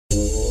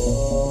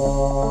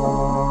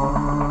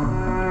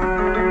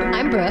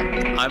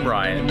I'm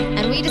Ryan.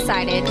 And we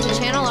decided to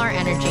channel our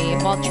energy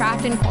while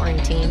trapped in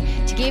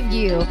quarantine to give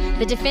you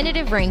the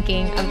definitive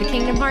ranking of the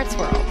Kingdom Hearts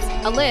worlds.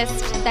 A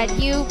list that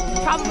you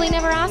probably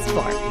never asked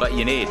for. But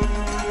you need.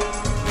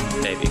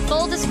 Maybe.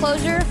 Full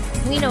disclosure,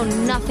 we know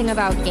nothing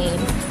about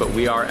games. But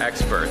we are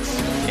experts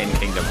in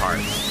Kingdom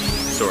Hearts.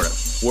 Sort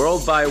of.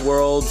 World by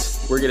world,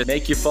 we're going to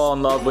make you fall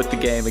in love with the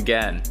game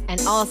again.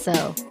 And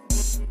also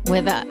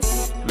with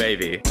us.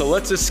 Maybe. So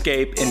let's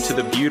escape into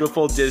the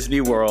beautiful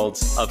Disney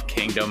worlds of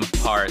Kingdom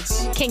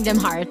Hearts. Kingdom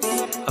Hearts.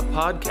 A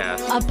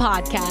podcast. A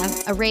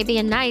podcast.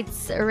 Arabian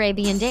Nights,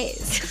 Arabian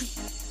Days.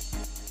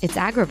 It's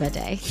Agrabah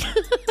Day.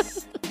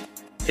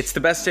 It's the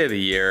best day of the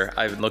year.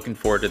 I've been looking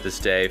forward to this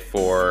day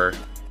for,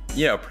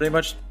 pretty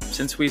much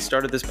since we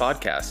started this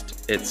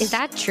podcast. Is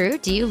that true?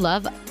 Do you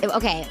love...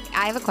 Okay,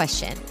 I have a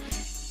question.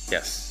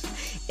 Yes.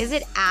 Is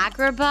it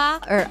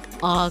Agrabah or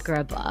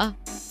Agrabah?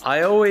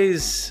 I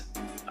always...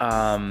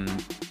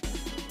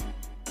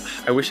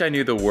 I wish I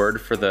knew the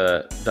word for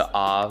the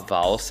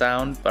vowel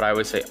sound, but I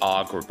would say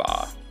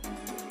Agrabah.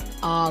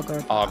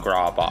 Agrabah.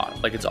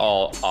 Agrabah. Like it's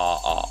all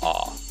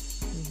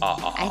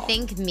I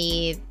think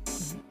me,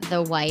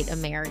 the white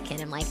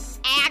American, am like,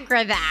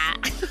 Agrabah.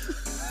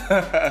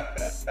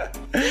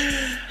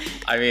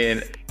 I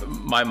mean,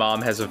 my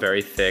mom has a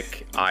very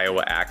thick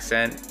Iowa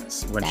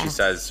accent. When she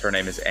says her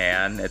name is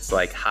Ann, it's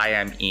like, hi,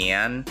 I'm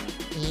Ann.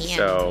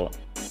 So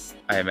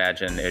I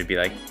imagine it would be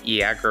like,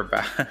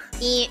 Agrabah.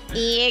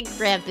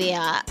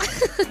 Agrabah.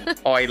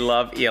 Oh, I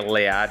love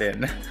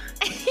Aladdin.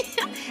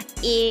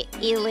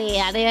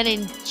 Aladdin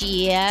and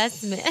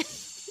Jasmine.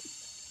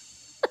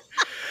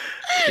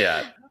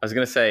 Yeah, I was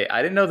going to say,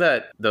 I didn't know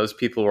that those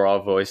people were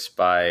all voiced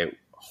by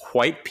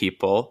white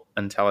people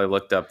until I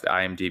looked up the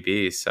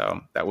IMDb,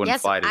 so that wouldn't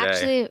fly today.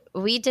 Actually,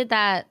 we did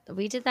that.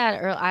 I did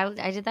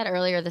that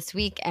earlier this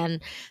week, and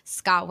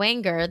Scott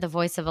Wanger, the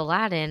voice of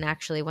Aladdin,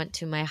 actually went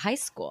to my high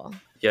school.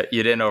 Yeah,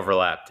 you didn't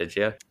overlap, did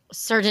you?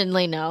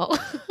 Certainly no.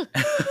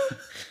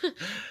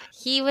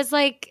 He was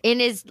like in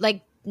his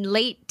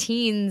late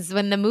teens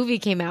when the movie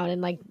came out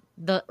in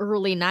the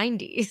early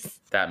 90s.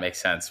 That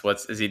makes sense.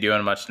 Is he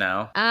doing much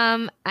now? We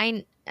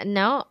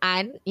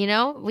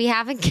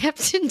haven't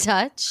kept in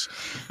touch.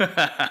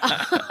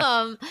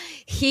 I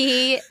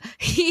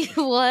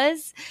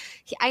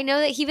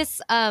know that he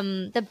was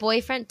the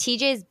boyfriend,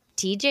 DJ's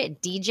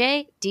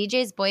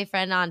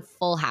boyfriend on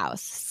Full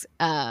House.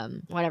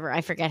 Whatever, I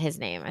forget his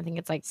name. I think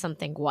it's like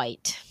something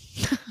White.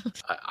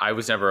 I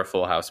was never a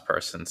Full House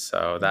person,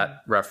 so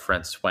that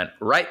reference went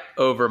right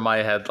over my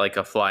head like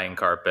a flying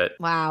carpet.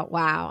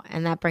 Wow.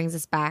 And that brings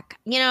us back.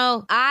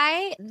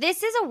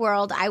 This is a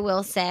world, I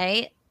will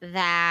say,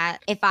 that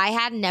if I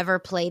had never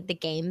played the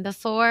game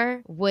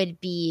before would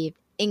be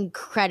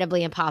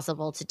incredibly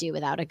impossible to do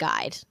without a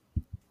guide.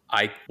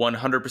 I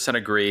 100%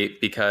 agree,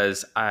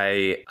 because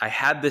I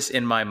had this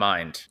in my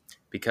mind.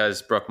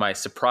 Because, Brooke, my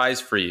surprise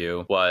for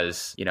you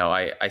was,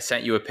 I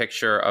sent you a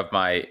picture of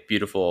my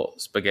beautiful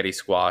spaghetti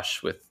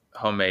squash with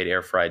homemade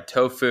air-fried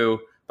tofu.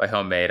 By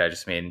homemade, I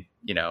just mean,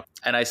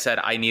 and I said,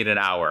 I need an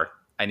hour.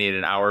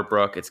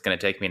 Brooke. It's going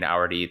to take me an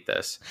hour to eat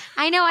this.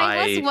 I know.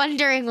 I was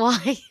wondering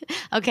why.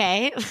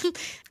 Okay.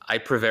 I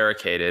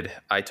prevaricated.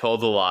 I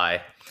told a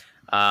lie.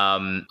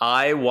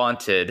 I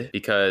wanted,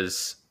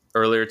 because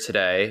earlier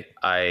today,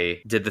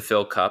 I did the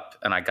Phil Cup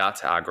and I got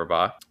to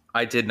Agrabah.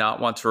 I did not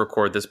want to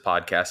record this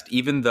podcast,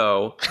 even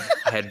though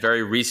I had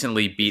very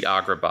recently beat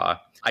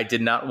Agrabah. I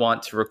did not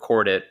want to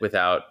record it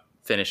without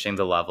finishing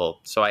the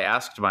level. So I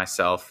asked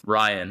myself,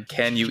 Ryan,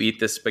 can you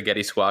eat this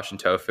spaghetti squash and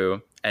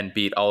tofu and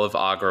beat all of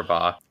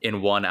Agrabah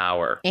in 1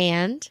 hour?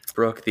 And?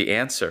 Brooke, the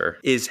answer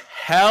is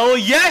hell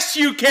yes,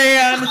 you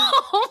can!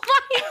 Oh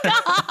my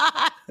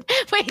God!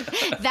 Wait,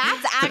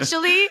 that's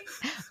actually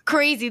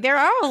crazy. There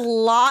are a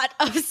lot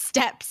of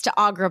steps to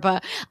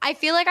Agrabah. I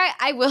feel like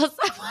I will...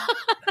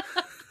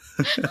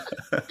 I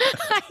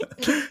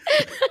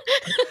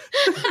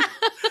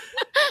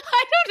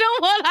don't know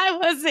what I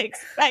was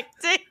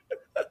expecting.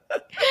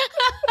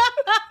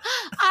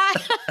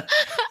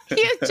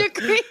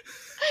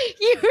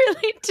 You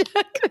really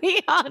took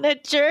me on a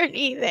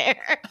journey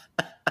there.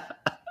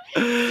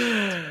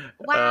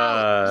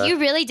 Wow, you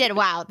really did.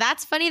 Wow,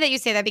 that's funny that you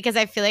say that, because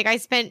I feel like I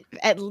spent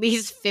at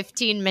least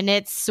 15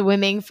 minutes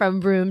swimming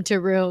from room to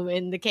room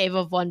in the Cave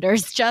of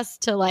Wonders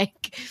just to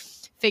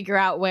figure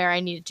out where I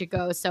needed to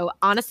go. So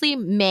honestly,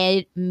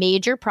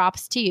 major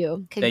props to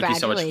you. Congratulations. Thank you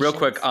so much. Real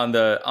quick on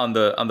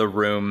the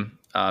room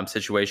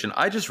situation.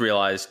 I just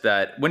realized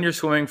that when you're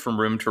swimming from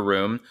room to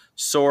room,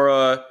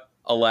 Sora,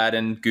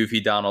 Aladdin, Goofy,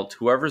 Donald,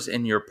 whoever's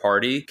in your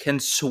party can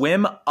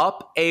swim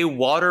up a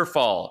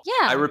waterfall.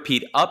 Yeah. I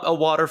repeat, up a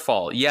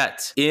waterfall.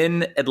 Yet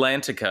in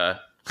Atlantica,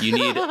 you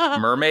need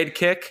mermaid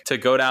kick to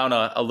go down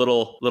a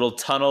little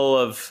tunnel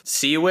of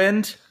sea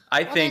wind.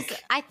 I think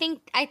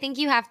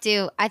you have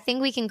to. I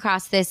think we can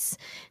cross this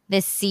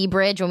sea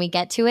bridge when we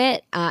get to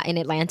it in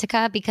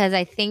Atlantica, because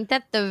I think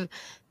that the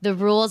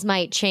rules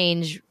might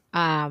change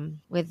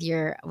with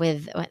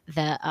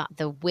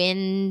the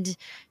wind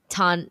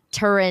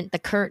turrent,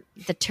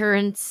 the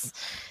turrets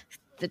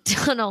the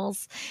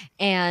tunnels,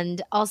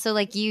 and also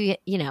like you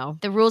know,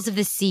 the rules of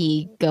the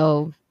sea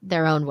go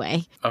their own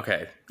way.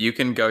 Okay, you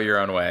can go your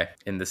own way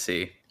in the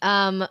sea.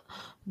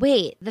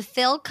 Wait, the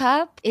Phil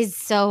Cup is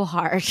so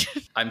hard.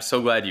 I'm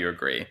so glad you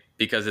agree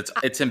because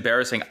it's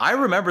embarrassing. I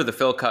remember the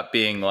Phil Cup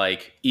being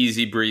like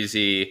easy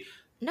breezy.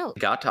 No.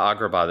 Got to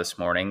Agrabah this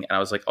morning and I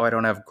was like, oh, I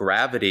don't have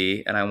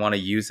gravity and I want to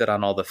use it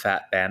on all the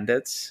fat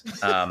bandits.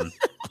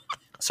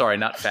 Sorry,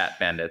 not fat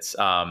bandits.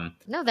 No,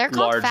 they're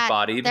called large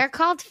bodied. They're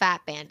called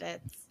fat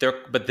bandits.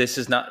 But this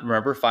is not.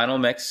 Remember, Final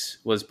Mix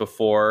was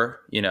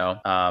before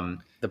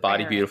the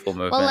Body Beautiful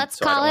movement. Well,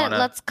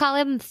 let's call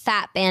them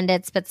fat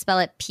bandits, but spell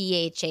it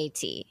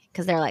PHAT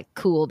because they're like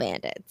cool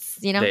bandits.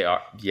 You know, they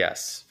are.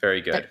 Yes,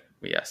 very good.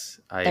 Yes,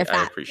 I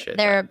appreciate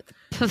they're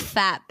that. They're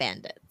fat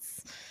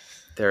bandits.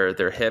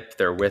 They're hip.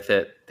 They're with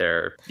it.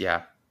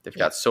 They've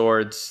got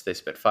swords. They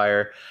spit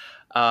fire.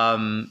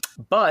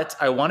 But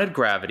I wanted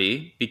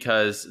gravity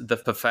because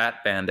the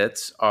fat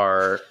bandits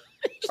are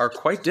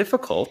quite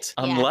difficult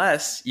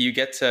unless you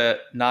get to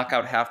knock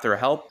out half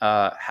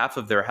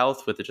of their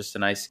health with just a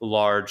nice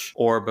large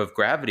orb of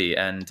gravity.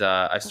 And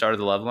I started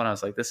the level and I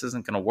was like, this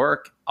isn't going to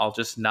work. I'll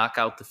just knock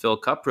out the Phil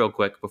Cup real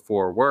quick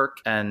before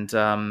work. And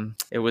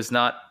it was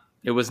not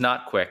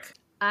quick.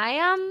 I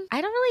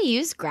don't really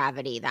use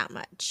gravity that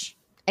much.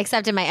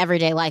 Except in my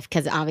everyday life,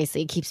 because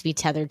obviously it keeps me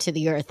tethered to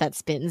the earth that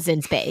spins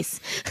in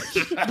space.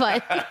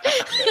 But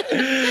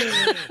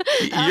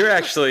you're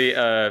actually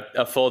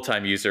a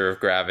full-time user of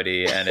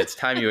gravity, and it's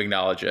time you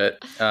acknowledge it.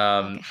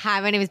 Hi,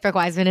 my name is Brooke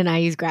Wiseman, and I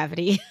use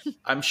gravity.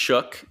 I'm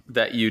shook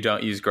that you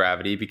don't use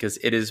gravity because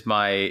it is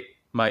my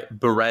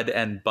bread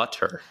and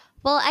butter.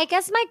 Well, I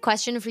guess my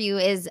question for you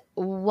is,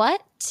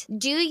 what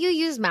do you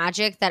use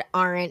magic that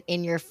aren't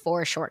in your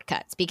 4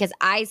 shortcuts? Because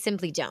I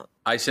simply don't.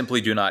 I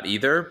simply do not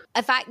either.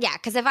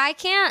 Because if I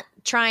can't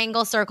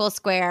triangle, circle,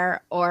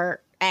 square,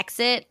 or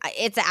exit,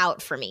 it's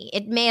out for me.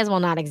 It may as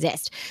well not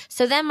exist.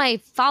 So then my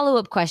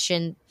follow-up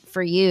question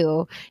for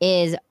you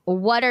is,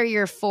 what are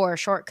your 4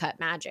 shortcut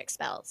magic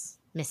spells,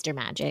 Mr.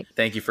 Magic?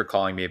 Thank you for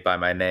calling me by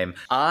my name.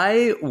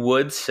 I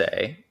would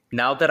say,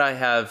 now that I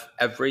have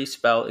every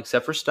spell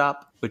except for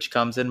Stop, which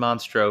comes in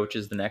Monstro, which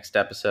is the next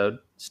episode,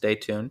 stay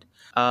tuned.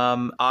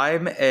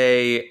 I'm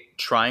a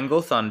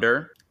Triangle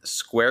Thunder,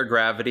 Square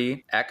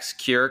Gravity, X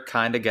Cure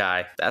kind of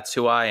guy. That's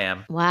who I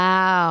am.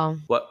 Wow.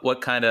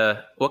 What kind of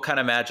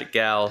magic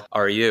gal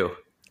are you?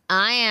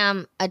 I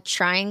am a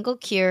Triangle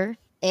Cure.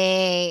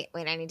 Wait,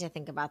 I need to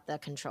think about the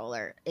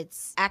controller.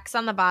 It's X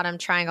on the bottom,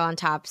 triangle on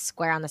top,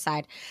 square on the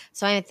side.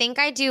 So I think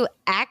I do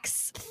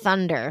X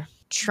Thunder,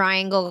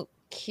 Triangle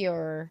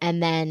Cure,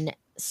 and then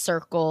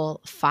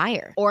circle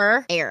fire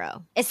or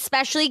arrow,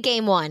 especially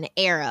game 1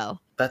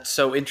 arrow. That's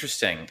so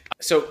interesting.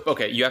 So,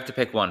 okay, you have to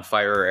pick one,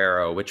 fire or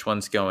arrow. Which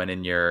one's going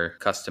in your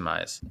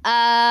customize?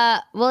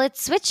 Well, it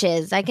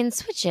switches. I can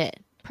switch it.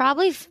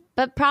 Probably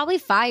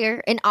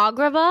fire. In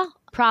Agrabah,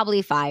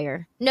 probably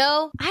fire.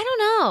 No, I don't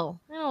know.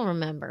 I don't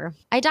remember.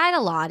 I died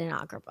a lot in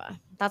Agrabah.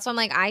 That's why I'm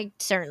like, I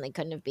certainly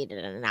couldn't have beat it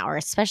in an hour,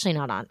 especially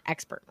not on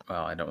expert mode.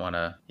 Well, I don't want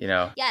to,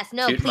 Yes,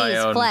 no,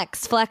 please,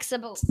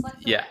 flexible.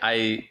 Yeah,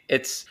 I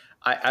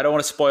don't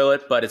want to spoil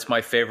it, but it's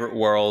my favorite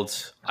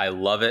world. I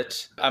love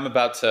it. I'm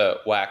about to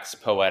wax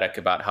poetic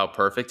about how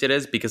perfect it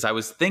is because I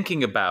was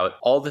thinking about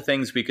all the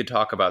things we could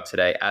talk about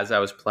today as I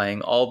was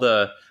playing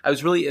I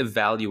was really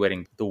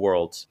evaluating the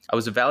world. I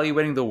was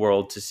evaluating the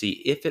world to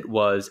see if it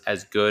was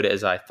as good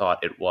as I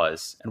thought it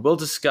was. And we'll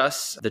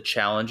discuss the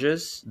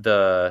challenges,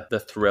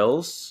 the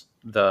thrills,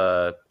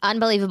 the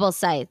unbelievable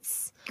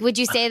sights. Would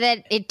you say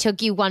that it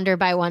took you wonder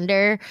by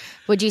wonder?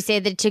 Would you say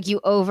that it took you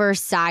over,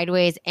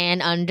 sideways,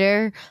 and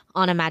under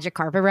on a magic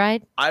carpet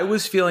ride? I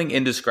was feeling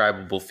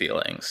indescribable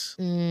feelings.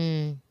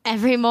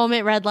 Every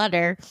moment, red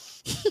letter.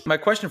 My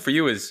question for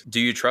you is, do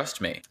you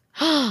trust me?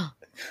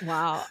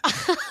 Wow.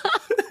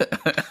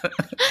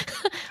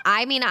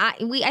 I mean,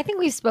 I think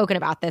we've spoken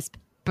about this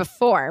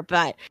before,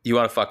 but... You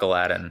want to fuck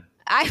Aladdin?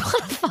 I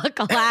want to fuck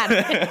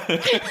Aladdin.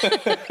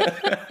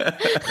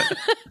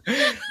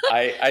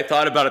 I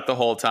thought about it the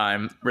whole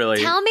time.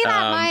 Really. Tell me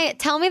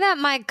that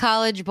my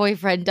college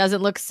boyfriend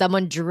doesn't look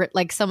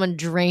like someone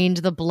drained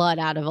the blood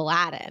out of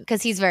Aladdin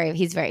because he's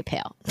very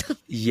pale.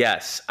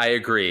 Yes, I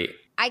agree.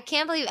 I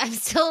can't believe I'm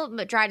still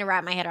trying to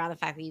wrap my head around the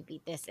fact that you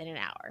beat this in an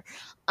hour.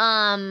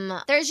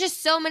 There's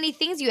just so many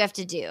things you have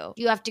to do.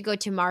 You have to go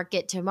to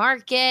market.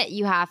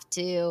 You have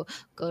to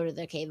go to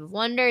the Cave of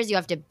Wonders. You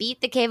have to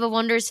beat the Cave of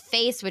Wonders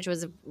face, which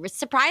was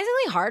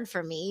surprisingly hard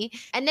for me.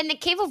 And then the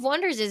Cave of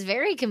Wonders is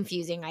very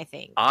confusing, I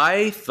think.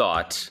 I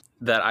thought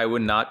that I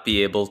would not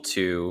be able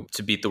to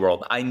beat the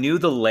world. I knew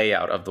the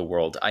layout of the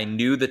world. I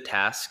knew the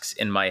tasks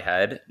in my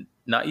head.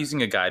 Not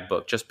using a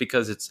guidebook, just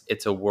because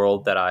it's a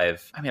world that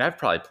I've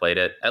probably played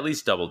it at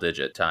least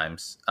double-digit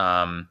times.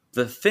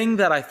 The thing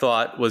that I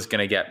thought was going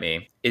to get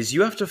me is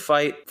you have to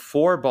fight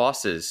 4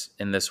 bosses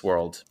in this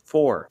world.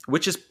 4,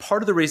 which is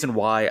part of the reason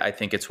why I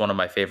think it's one of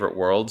my favorite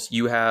worlds.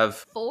 You have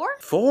 4?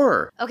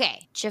 4.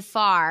 Okay,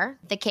 Jafar,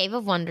 the Cave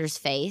of Wonders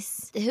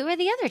face. Who are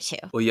the other 2?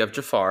 Well, you have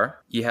Jafar.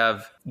 You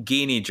have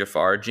Genie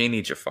Jafar.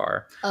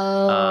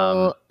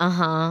 Oh,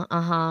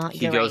 He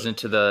You're goes right.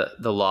 into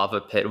the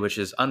lava pit, which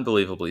is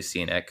unbelievably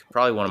scenic.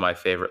 Probably one of my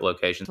favorite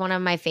locations. It's one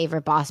of my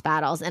favorite boss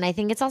battles, and I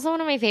think it's also one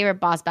of my favorite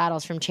boss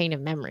battles from Chain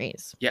of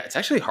Memories. Yeah, it's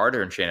actually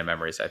harder in Chain of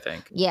Memories, I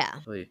think. Yeah.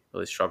 Really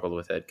struggled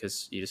with it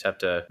because you just have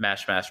to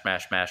mash.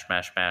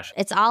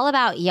 It's all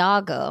about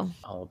Iago.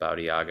 All about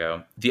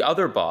Iago. The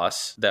other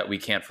boss that we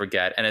can't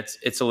forget, and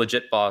it's a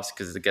legit boss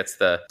because it gets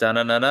the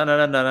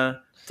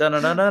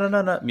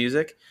da-na-na-na-na-na-na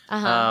music.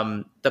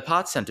 The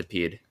pot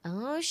centipede.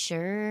 Oh,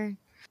 sure.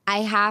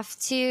 I have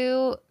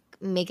to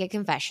make a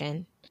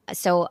confession.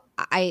 So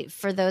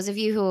for those of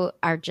you who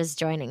are just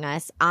joining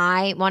us,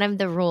 one of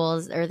the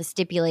rules or the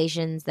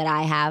stipulations that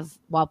I have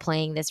while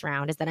playing this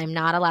round is that I'm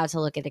not allowed to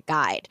look at a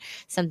guide,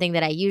 something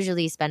that I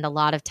usually spend a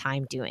lot of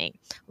time doing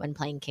when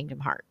playing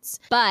Kingdom Hearts.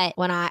 But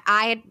when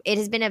it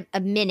has been a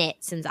minute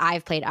since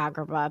I've played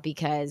Agrabah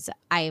because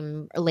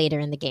I'm later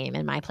in the game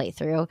in my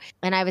playthrough,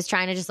 and I was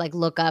trying to just like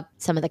look up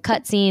some of the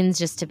cutscenes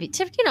just to be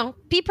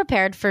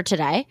prepared for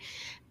today.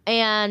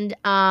 And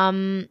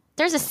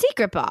there's a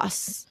secret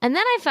boss. And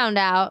then I found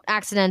out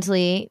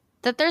accidentally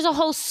that there's a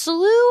whole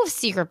slew of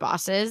secret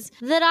bosses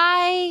that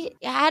I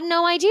had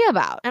no idea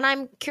about. And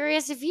I'm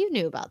curious if you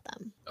knew about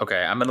them.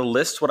 Okay, I'm going to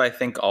list what I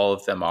think all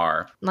of them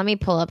are. Let me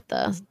pull up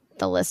the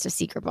list of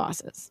secret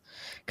bosses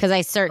because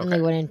I certainly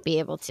wouldn't be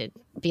able to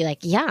be like,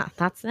 yeah,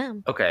 that's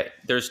them. Okay,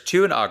 there's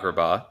 2 in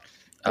Agrabah.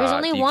 There's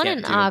only one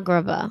in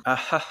Agrabah.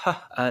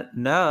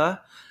 No.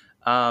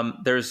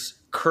 There's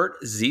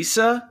Kurt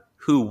Zisa,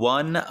 who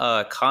won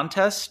a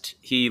contest.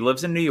 He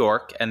lives in New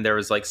York, and there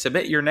was like,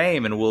 submit your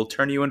name and we'll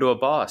turn you into a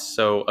boss.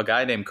 So a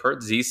guy named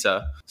Kurt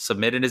Zisa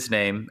submitted his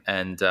name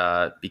and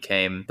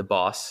became the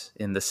boss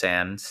in the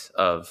sands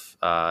of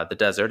the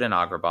desert in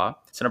Agrabah.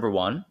 So number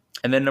 1.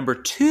 And then number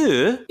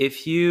 2,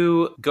 if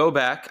you go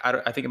back,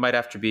 I think it might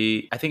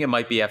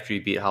be after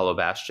you beat Hollow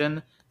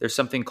Bastion. There's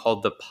something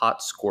called the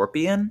Pot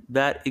Scorpion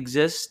that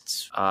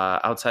exists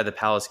outside the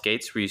palace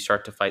gates where you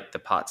start to fight the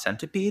Pot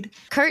Centipede.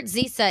 Kurt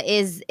Zisa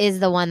is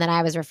the one that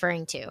I was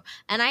referring to.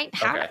 And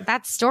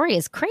that story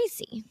is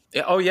crazy.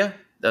 Yeah, oh yeah.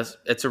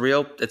 It's a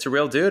real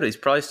dude. He's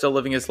probably still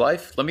living his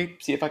life. Let me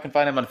see if I can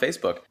find him on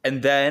Facebook.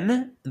 And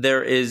then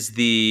there is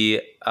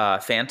the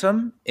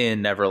Phantom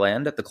in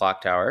Neverland at the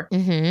Clock Tower.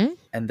 Mm-hmm.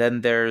 And then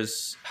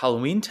there's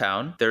Halloween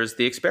Town. There's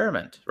the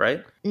Experiment,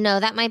 right? No,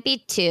 that might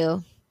be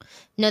 2.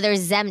 No, there's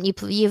Zem.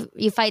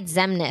 You fight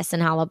Zemnis in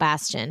Hollow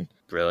Bastion.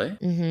 Really?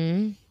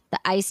 Mm-hmm. The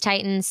Ice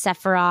Titan,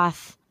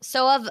 Sephiroth.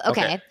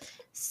 Okay.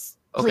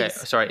 Okay,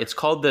 sorry. It's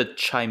called the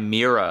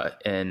Chimera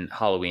in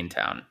Halloween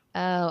Town.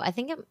 Oh, I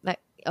think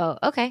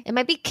okay. It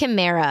might be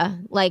Chimera,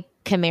 like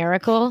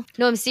chimerical.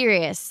 No, I'm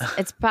serious.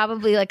 It's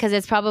probably because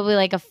it's probably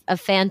like a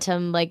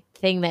phantom like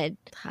thing that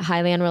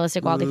highly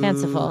unrealistic, wildly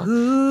fanciful.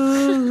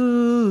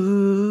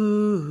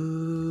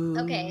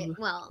 Okay,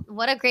 well,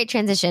 what a great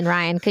transition,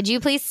 Ryan. Could you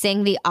please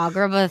sing the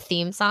Agrabah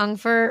theme song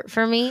for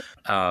me?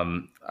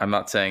 I'm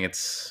not saying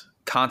it's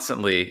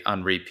constantly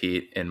on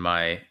repeat in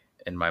my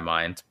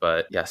mind,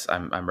 but yes,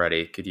 I'm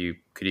ready. Could you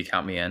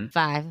count me in?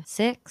 5,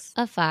 6,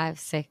 5,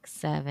 6,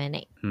 7,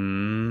 8.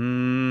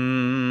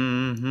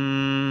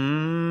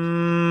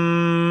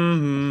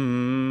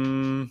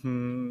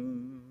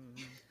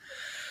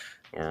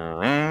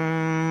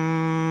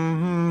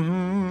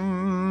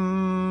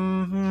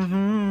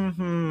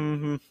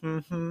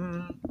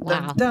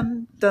 Wow.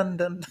 Dun, dun,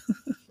 dun.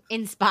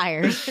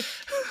 Inspired.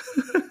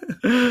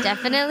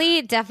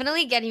 Definitely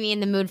getting me in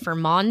the mood for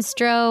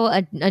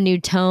Monstro, a new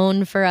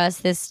tone for us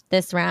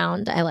this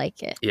round. I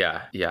like it.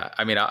 Yeah.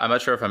 I mean, I'm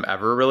not sure if I'm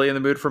ever really in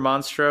the mood for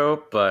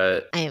Monstro,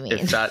 but I mean,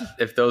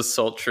 if those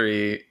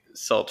sultry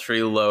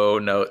low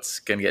notes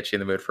can get you in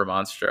the mood for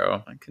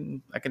Monstro,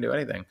 I can do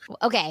anything.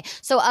 Okay,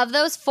 so of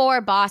those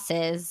 4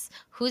 bosses,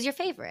 who's your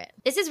favorite?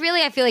 This is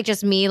really, I feel like,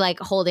 just me like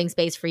holding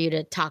space for you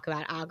to talk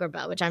about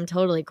Agrabah, which I'm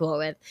totally cool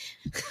with.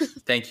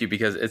 Thank you,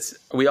 because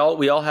we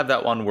all have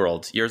that one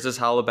world. Yours is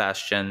Hollow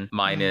Bastion.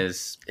 Mine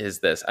is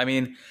this. I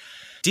mean,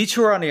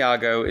 Detour on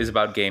Iago is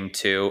about game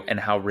 2 and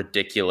how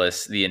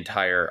ridiculous the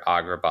entire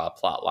Agrabah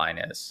plot line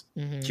is.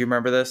 Mm-hmm. Do you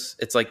remember this?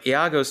 It's like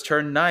Iago's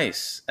turned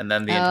nice, and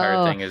then the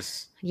entire thing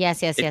is...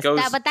 Yes.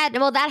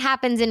 That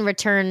happens in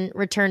Return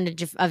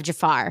of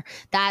Jafar.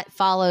 That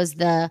follows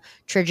the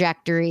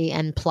trajectory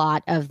and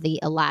plot of the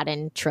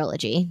Aladdin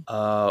trilogy.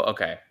 Oh,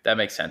 okay. That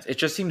makes sense. It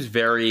just seems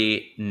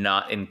very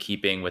not in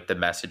keeping with the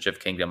message of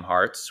Kingdom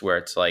Hearts, where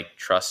it's like,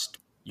 trust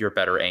your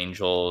better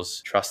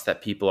angels, trust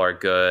that people are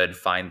good,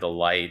 find the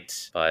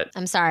light. But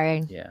I'm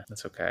sorry. Yeah,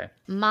 that's okay.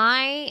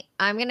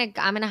 I'm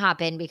gonna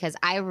hop in because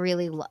I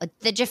really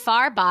the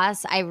Jafar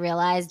boss. I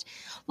realized,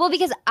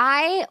 because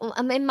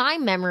in my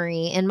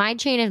memory, in my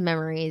chain of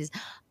memories,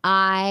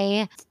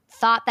 I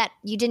thought that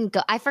you didn't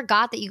go. I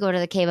forgot that you go to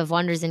the Cave of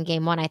Wonders in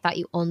game 1. I thought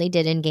you only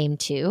did in game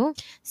 2.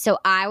 So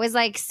I was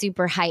like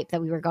super hyped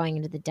that we were going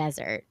into the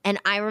desert. And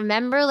I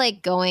remember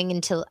like going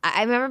into,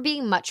 I remember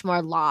being much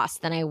more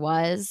lost than I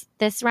was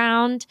this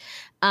round.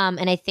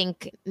 And I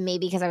think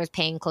maybe because I was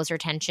paying closer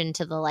attention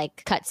to the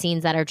like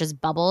cutscenes that are just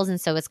bubbles. And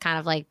so it's kind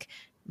of like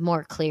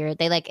more clear.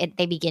 They like it,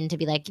 they begin to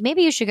be like,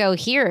 maybe you should go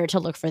here to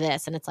look for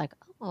this. And it's like,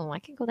 oh, I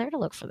can go there to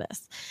look for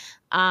this.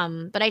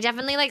 But I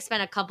definitely like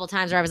spent a couple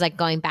times where I was like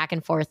going back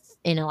and forth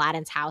in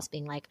Aladdin's house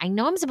being like, I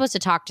know I'm supposed to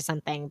talk to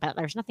something, but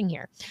there's nothing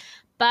here.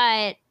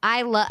 But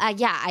I love,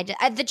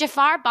 the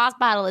Jafar boss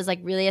battle is like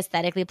really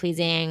aesthetically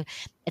pleasing.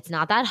 It's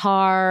not that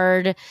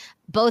hard.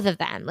 Both of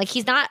them. Like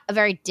he's not a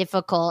very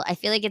difficult. I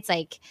feel like it's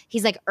like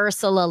he's like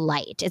Ursula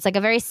light. It's like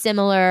a very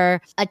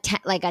similar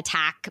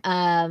attack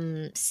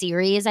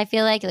series. I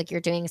feel like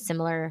you're doing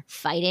similar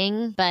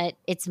fighting, but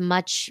it's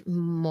much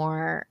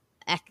more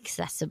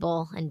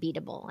accessible and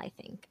beatable. I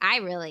think I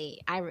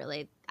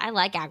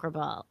like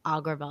Agrabah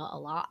a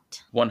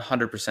lot.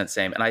 100%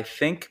 same. And I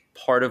think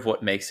part of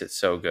what makes it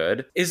so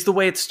good is the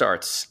way it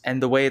starts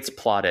and the way it's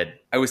plotted.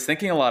 I was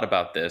thinking a lot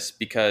about this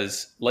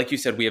because, like you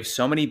said, we have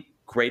so many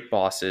great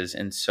bosses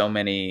in so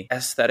many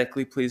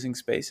aesthetically pleasing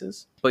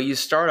spaces. But you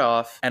start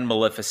off and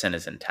Maleficent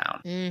is in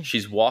town.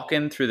 She's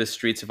walking through the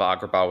streets of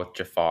Agrabah with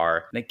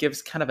Jafar, and it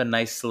gives kind of a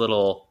nice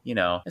little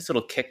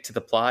kick to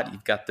the plot.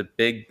 You've got the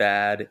big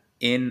bad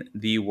in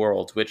the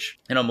world, which,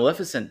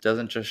 Maleficent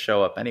doesn't just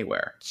show up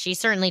anywhere. She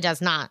certainly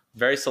does not.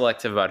 Very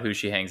selective about who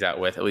she hangs out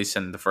with, at least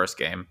in the first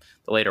game.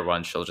 The later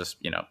ones, she'll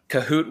just,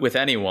 cahoot with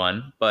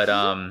anyone. But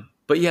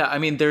yeah, I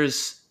mean,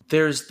 there's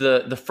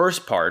the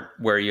first part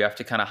where you have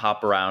to kind of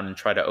hop around and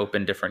try to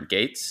open different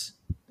gates.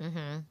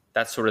 Mm-hmm.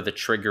 That's sort of the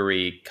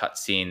triggery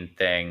cutscene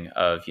thing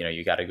of,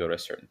 you got to go to a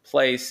certain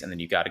place and then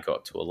you got to go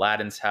up to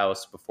Aladdin's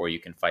house before you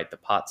can fight the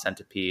pot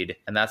centipede.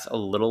 And that's a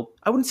little,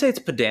 I wouldn't say it's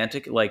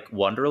pedantic like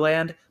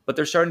Wonderland, but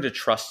they're starting to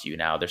trust you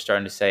now. They're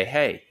starting to say,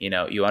 hey,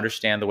 you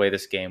understand the way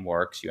this game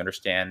works. You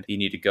understand you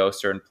need to go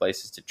certain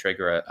places to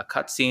trigger a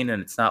cutscene.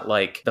 And it's not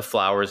like the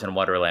flowers in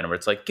Wonderland where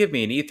it's like, give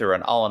me an ether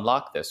and I'll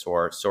unlock this.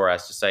 Or Sora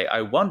has to say,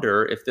 I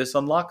wonder if this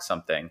unlocks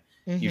something.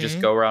 Mm-hmm. You just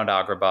go around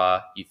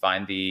Agrabah, you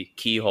find the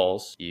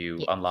keyholes,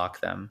 you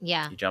unlock them,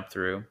 you jump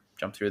through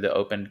the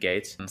opened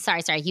gates.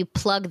 Sorry, you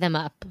plug them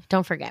up.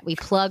 Don't forget, we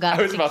plug up.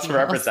 I was about to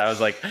reference that. I was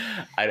like,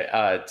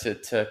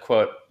 to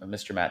quote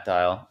Mr. Matt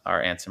Dial,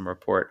 our Ansem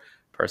Report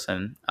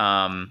person.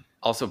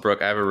 Also,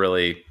 Brooke, I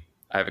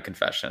have a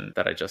confession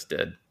that I just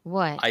did.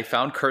 What? I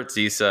found Kurt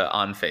Zisa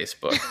on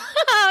Facebook.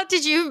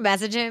 Did you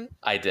message him?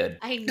 I did.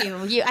 I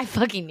knew you. I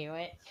fucking knew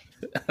it.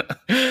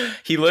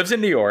 He lives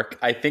in New York.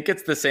 I think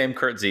it's the same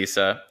Kurt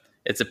Zisa.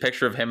 It's a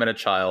picture of him and a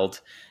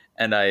child.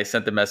 And I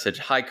sent the message,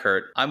 hi,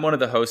 Kurt. I'm one of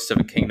the hosts of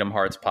a Kingdom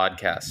Hearts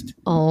podcast.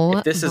 Oh,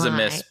 if this is a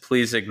miss,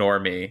 please ignore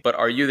me. But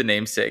are you the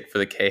namesake for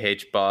the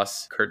KH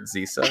boss, Kurt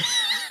Zisa?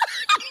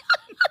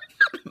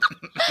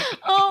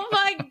 Oh,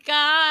 my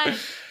God.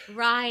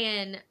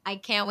 Ryan, I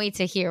can't wait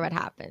to hear what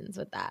happens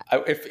with that.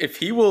 If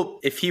he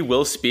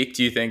will speak,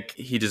 do you think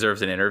he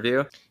deserves an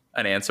interview?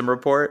 An Ansem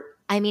report?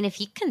 I mean, if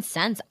he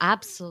consents,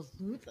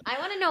 absolutely. I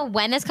want to know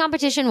when this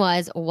competition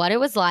was, what it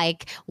was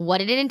like, what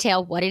did it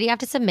entail, what did he have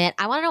to submit?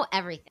 I want to know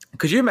everything.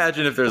 Could you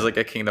imagine if there's like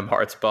a Kingdom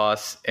Hearts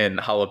boss in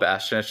Hollow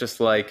Bastion? It's just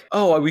like,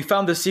 oh, we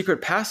found the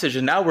secret passage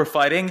and now we're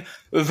fighting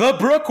the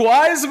Brooke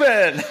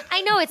Wiseman.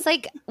 I know, it's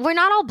like we're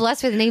not all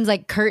blessed with names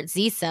like Kurt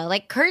Zisa.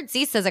 Like Kurt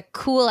Zisa is a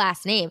cool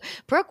ass name.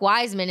 Brooke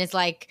Wiseman is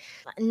like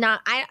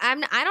not. I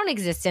don't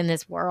exist in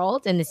this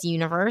world, in this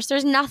universe.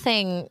 There's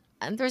nothing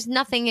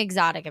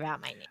exotic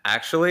about my name.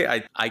 Actually,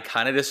 I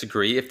kind of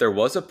disagree. If there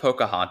was a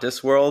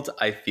Pocahontas world,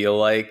 I feel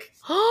like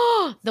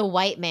the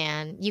white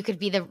man. You could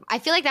be I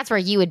feel like that's where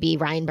you would be,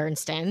 Ryan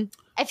Bernstein.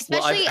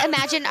 Especially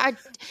imagine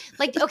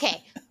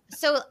okay.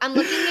 So I'm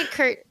looking at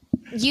Kurt.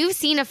 You've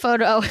seen a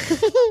photo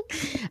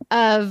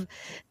of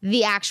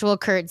the actual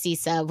Kurt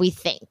Zisa, we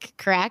think,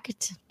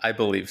 correct? I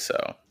believe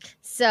so.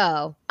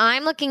 So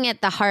I'm looking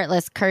at the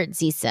heartless Kurt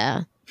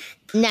Zisa.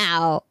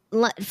 Now,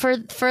 for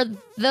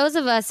those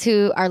of us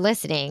who are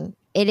listening,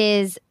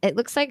 it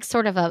looks like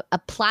sort of a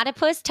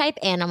platypus type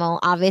animal,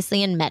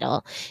 obviously in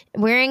metal,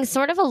 wearing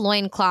sort of a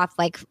loincloth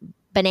like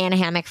banana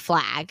hammock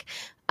flag.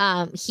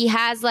 He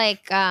has I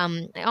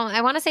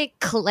want to say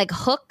like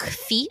hook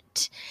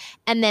feet,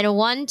 and then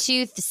 1,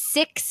 2,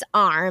 6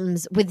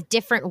 arms with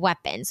different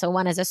weapons. So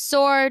one has a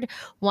sword,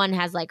 one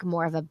has like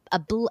more of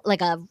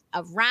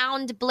a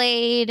round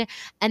blade,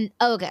 and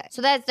okay,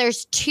 so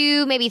there's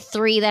 2, maybe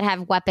 3 that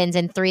have weapons,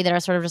 and 3 that are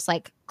sort of just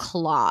like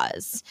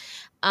claws.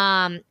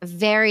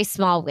 Very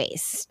small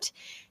waist.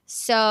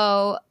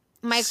 So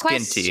My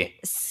question,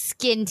 Skinty.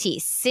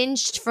 skinty,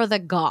 cinched for the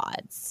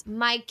gods.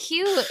 My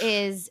cue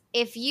is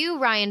if you,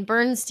 Ryan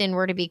Bernstein,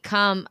 were to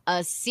become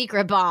a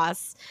secret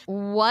boss,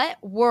 what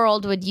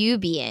world would you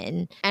be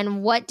in?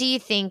 And what do you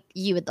think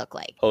you would look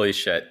like? Holy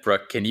shit.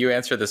 Brooke, can you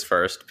answer this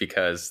first?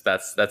 Because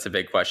that's a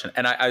big question.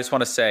 And I just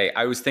want to say,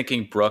 I was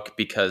thinking Brooke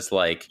because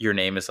like your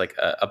name is like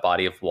a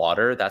body of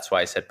water. That's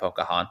why I said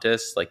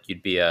Pocahontas. Like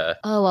you'd be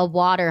Oh, a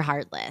water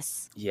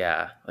heartless.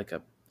 yeah, like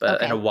Okay.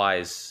 and a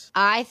wise.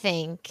 I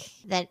think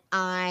that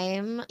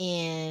I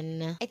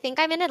think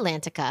I'm in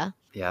Atlantica.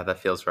 Yeah, that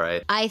feels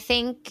right. I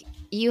think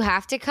you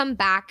have to come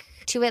back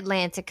to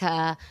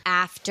Atlantica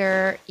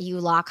after you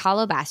lock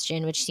Hollow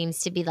Bastion, which seems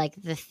to be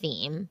like the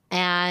theme.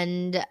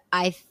 And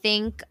I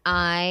think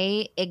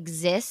I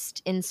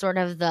exist in sort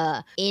of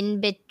the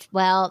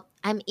well,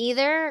 I'm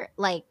either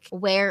like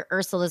where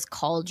Ursula's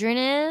cauldron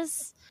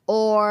is,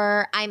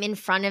 or I'm in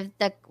front of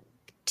the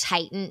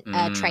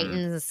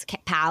Triton's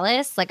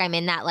palace. Like I'm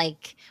in that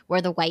like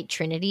where the White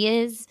Trinity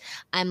is.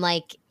 I'm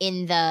like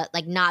in the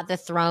like not the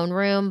throne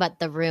room, but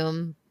the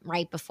room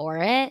right before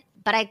it.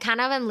 But I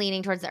kind of am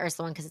leaning towards the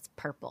Ursula one because it's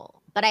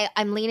purple. But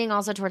I'm leaning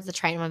also towards the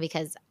Triton one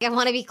because I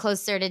want to be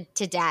closer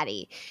to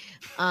Daddy.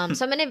 So I'm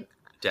gonna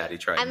Daddy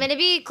Triton. I'm gonna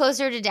be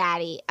closer to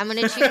Daddy. I'm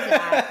gonna choose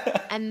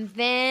that, and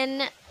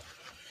then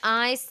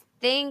I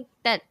think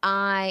that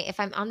if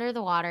I'm under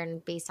the water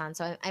and based on,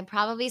 so I'm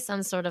probably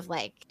some sort of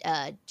like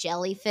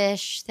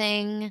jellyfish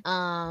thing.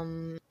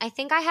 I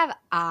think I have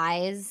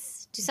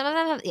eyes. Do some of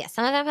them have? Yeah,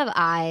 some of them have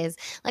eyes.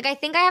 Like I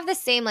think I have the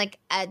same like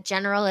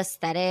general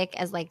aesthetic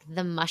as like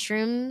the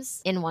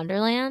mushrooms in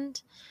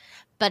Wonderland,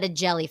 but a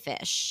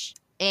jellyfish.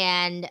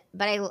 That's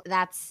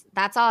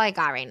all I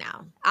got right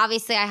now.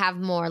 Obviously, I have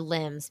more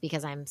limbs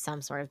because I'm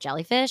some sort of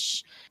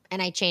jellyfish,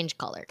 and I change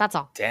color. That's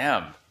all.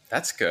 Damn.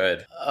 That's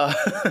good.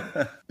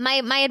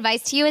 My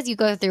advice to you as you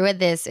go through with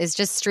this is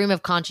just stream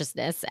of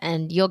consciousness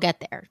and you'll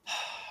get there.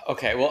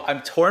 Okay, well,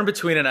 I'm torn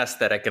between an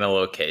aesthetic and a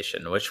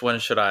location. Which one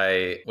should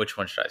I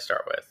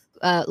start with?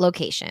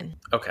 Location.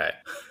 Okay.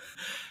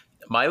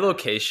 My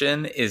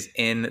location is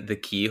in the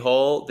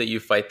keyhole that you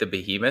fight the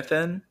behemoth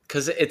in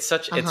because it's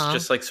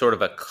just like sort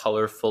of a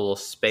colorful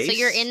space. So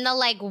you're in the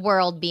like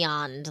world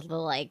beyond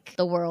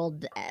the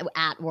world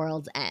at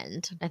world's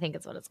end. I think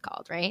it's what it's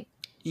called, right?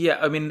 Yeah,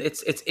 I mean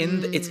it's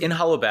in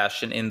Hollow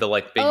Bastion in the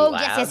like big lab.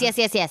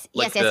 Yes.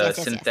 Like the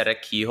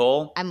synthetic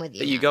keyhole. I'm with you.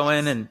 That you go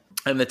in and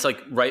it's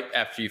like right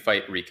after you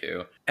fight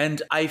Riku.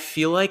 And I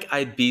feel like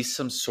I'd be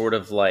some sort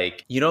of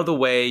like, you know, the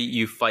way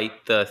you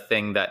fight the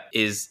thing that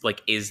is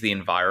the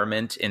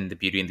environment in the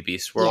Beauty and the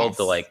Beast world, yes.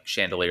 The like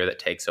chandelier that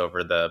takes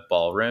over the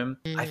ballroom.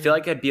 I feel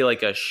like I'd be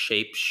like a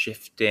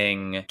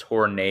shape-shifting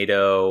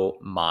tornado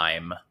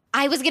mime.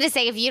 I was going to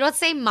say, if you don't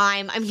say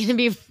mime, I'm going to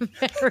be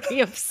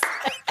very upset.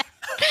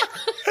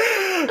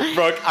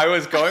 Brooke, I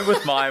was going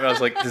with mime. I was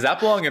like, does that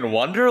belong in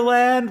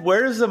Wonderland?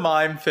 Where does the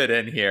mime fit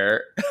in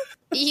here?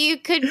 You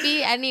could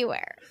be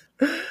anywhere.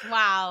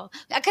 Wow.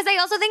 Because I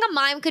also think a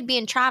mime could be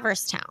in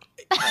Traverse Town.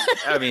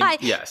 I mean,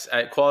 yes.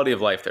 At quality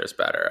of life, there's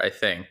better, I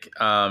think.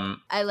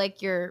 I like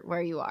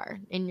where you are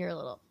in your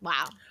little,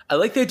 wow. I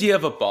like the idea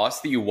of a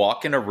boss that you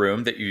walk in a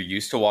room that you're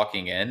used to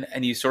walking in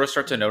and you sort of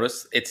start to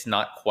notice it's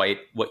not quite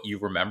what you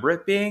remember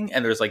it being.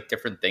 And there's like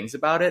different things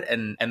about it.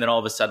 And then all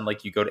of a sudden,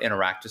 like you go to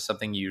interact with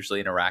something you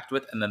usually interact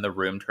with. And then the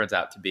room turns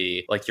out to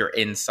be like you're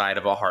inside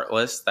of a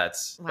Heartless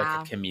that's like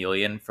a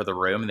chameleon for the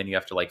room. And then you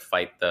have to like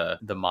fight the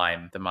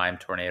mime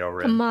tornado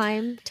room. The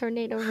mime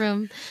tornado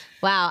room.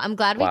 Wow, I'm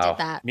glad we did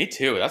that. Me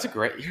too. That's a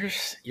great.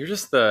 You're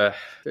just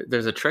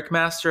there's a trick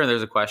master and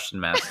there's a question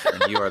master,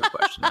 and you are the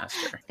question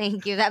master.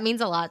 Thank you. That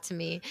means a lot to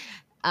me.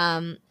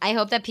 I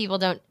hope that people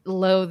don't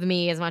loathe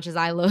me as much as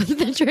I loathe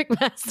the trick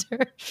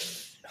master.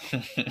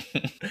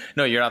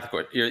 No, you're not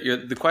you're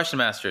the question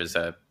master is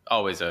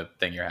always a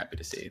thing you're happy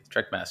to see. The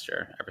trick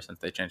master, ever since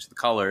they changed the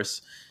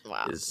colors,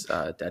 is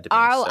dead to me.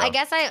 Oh, so. I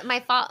guess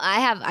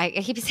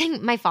I keep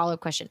saying my follow-up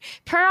question.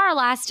 Per our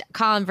last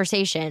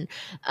conversation,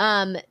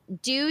 are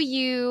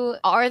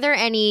there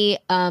any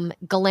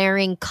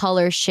glaring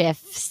color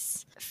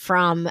shifts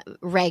from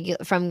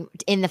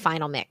in the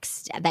final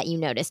mix that you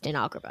noticed in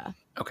Agrabah?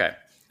 Okay,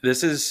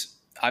 this is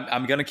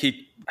I'm gonna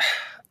keep.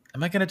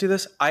 Am I going to do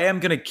this? I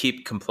am going to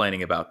keep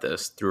complaining about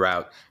this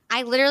throughout.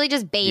 I literally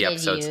just baited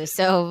you,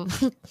 so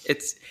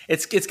it's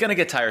going to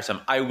get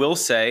tiresome. I will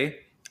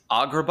say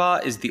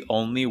Agrabah is the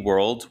only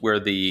world where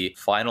the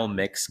final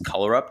mix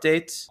color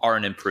updates are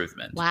an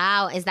improvement.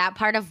 Wow, is that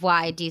part of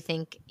why do you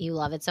think you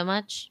love it so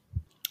much?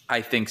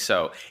 I think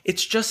so.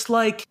 It's just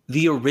like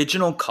the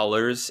original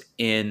colors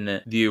in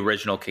the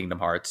original Kingdom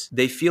Hearts.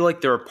 They feel like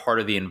they're a part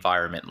of the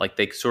environment. Like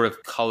they sort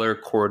of color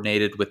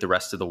coordinated with the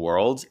rest of the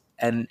world.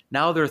 And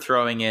now they're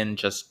throwing in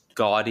just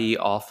gaudy,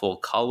 awful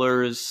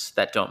colors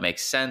that don't make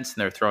sense.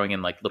 And they're throwing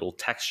in like little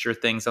texture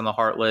things on the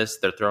Heartless.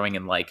 They're throwing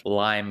in like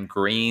lime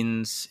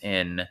greens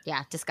in.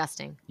 Yeah,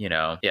 disgusting. You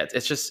know, yeah,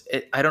 it's just,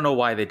 I don't know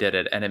why they did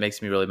it. And it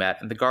makes me really mad.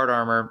 And the guard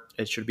armor,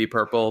 it should be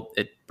purple.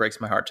 It breaks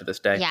my heart to this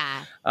day.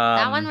 Yeah,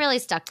 that one really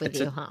stuck with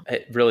you, huh?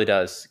 It really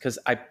does. Because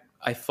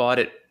I fought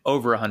it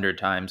over 100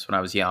 times when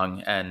I was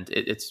young, and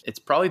it's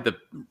probably the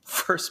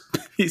first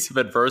piece of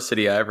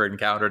adversity I ever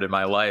encountered in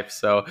my life.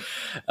 So,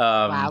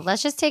 Wow,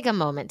 let's just take a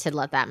moment to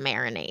let that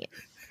marinate.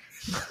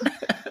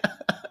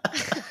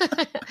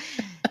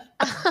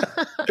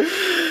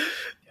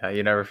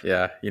 you never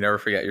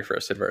forget your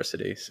first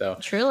adversity. So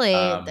truly,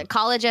 the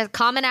college has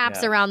common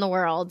apps around the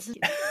world.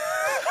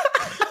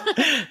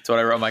 That's what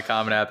I wrote my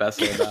Common App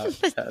essay about.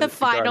 the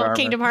final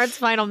Kingdom Hearts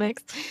final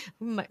mix.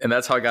 And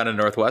that's how I got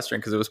into Northwestern,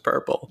 because it was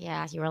purple.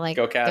 Yeah, you were like,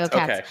 go Cats. Go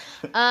Cats.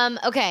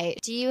 Okay.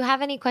 Do you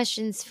have any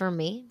questions for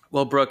me?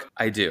 Well, Brooke,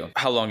 I do.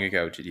 How long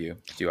ago did you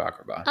do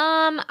Agrabah?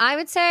 I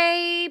would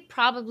say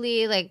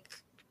probably like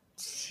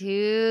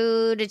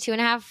 2 to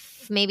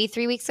 2.5, maybe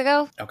 3 weeks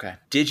ago. Okay.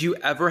 Did you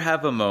ever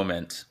have a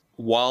moment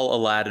while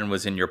Aladdin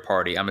was in your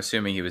party? I'm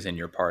assuming he was in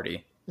your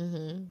party.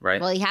 Mm-hmm.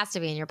 Right? Well, he has to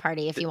be in your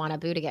party if you want a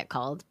boo to get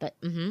called, but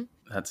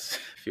That's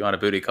if you want a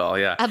booty call,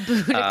 yeah. A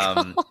boo to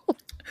call.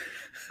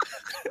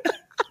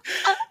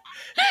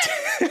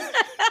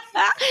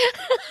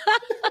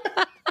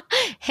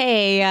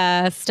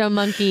 Hey, Stone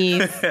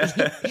Monkeys,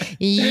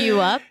 you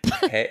up?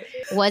 Hey.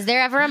 Was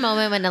there ever a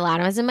moment when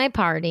Aladdin was in my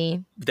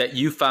party that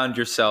you found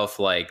yourself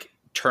like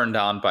turned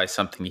on by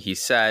something he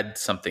said,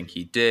 something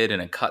he did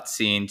in a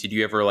cutscene? Did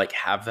you ever like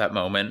have that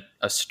moment,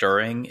 a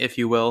stirring, if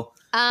you will?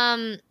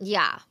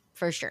 Yeah,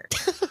 for sure.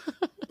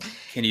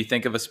 Can you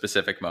think of a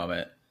specific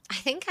moment? I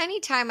think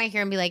anytime I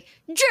hear him be like,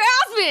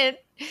 Jasmine,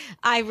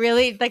 I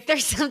really like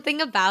there's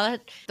something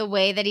about the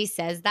way that he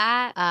says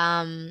that.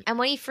 And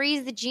when he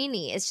frees the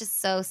genie, it's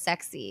just so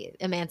sexy.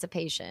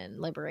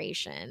 Emancipation,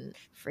 liberation,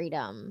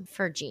 freedom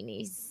for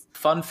genies.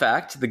 Fun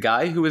fact, the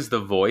guy who is the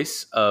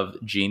voice of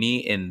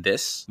Genie in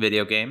this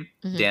video game,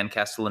 Dan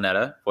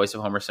Castellaneta, voice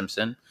of Homer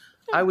Simpson,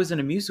 I was in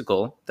a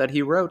musical that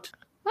he wrote.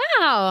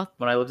 Wow.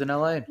 When I lived in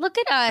LA. Look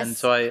at us. And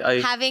so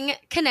I having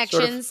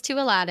connections to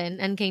Aladdin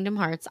and Kingdom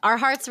Hearts. Our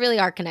hearts really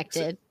are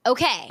connected.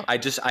 Okay.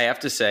 I have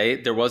to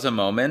say, there was a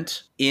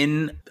moment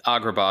in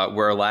Agrabah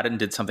where Aladdin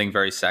did something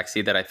very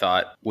sexy that I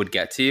thought would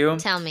get to you.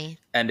 Tell me.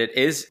 And it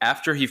is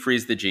after he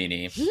frees the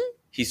genie.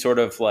 He sort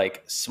of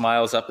like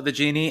smiles up at the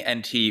genie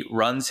and he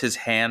runs his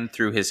hand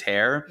through his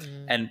hair.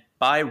 And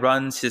by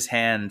runs his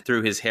hand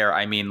through his hair,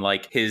 I mean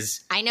like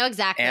his I know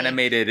exactly.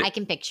 Animated. I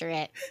can picture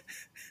it.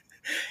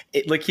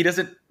 Like he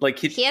doesn't like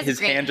his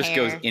hand just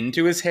goes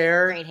into his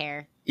hair. Great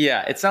hair.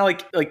 Yeah, it's not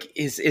like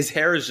his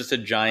hair is just a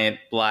giant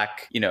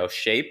black,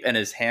 shape, and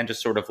his hand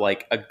just sort of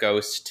like a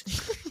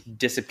ghost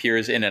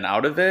disappears in and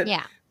out of it.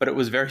 Yeah. But it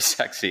was very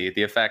sexy.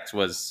 The effect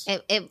was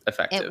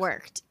effective. It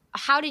worked.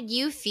 How did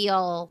you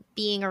feel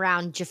being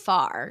around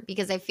Jafar?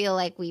 Because I feel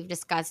like we've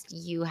discussed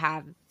you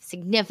have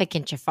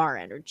significant Jafar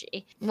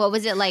energy. What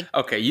was it like?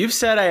 Okay, you've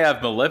said I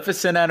have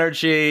Maleficent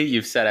energy.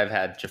 You've said I've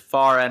had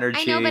Jafar energy.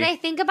 I know, but I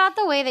think about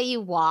the way that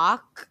you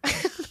walk.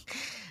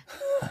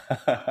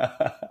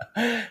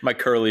 My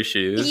curly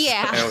shoes.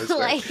 Yeah,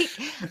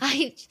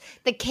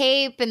 the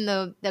cape and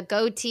the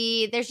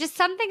goatee. There's just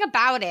something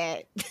about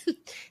it.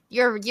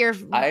 your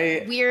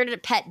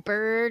weird pet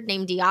bird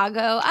named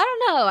Diago.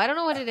 I don't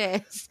know what it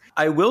is.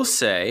 I will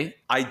say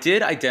I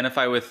did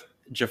identify with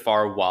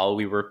Jafar while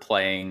we were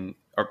playing.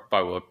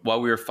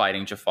 While we were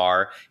fighting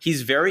Jafar, he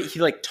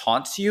like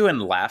taunts you and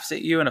laughs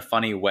at you in a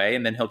funny way,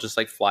 and then he'll just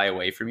like fly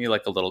away from you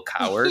like a little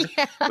coward,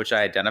 which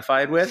I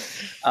identified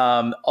with.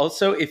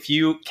 Also, if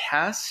you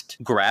cast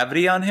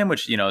gravity on him,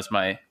 which is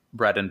my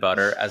bread and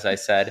butter, as I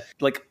said,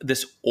 like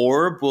this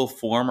orb will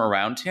form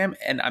around him,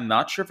 and I'm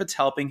not sure if it's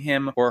helping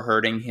him or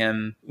hurting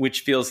him,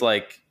 which feels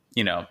like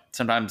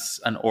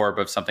sometimes an orb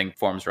of something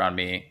forms around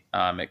me.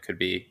 It could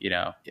be,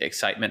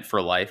 excitement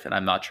for life. And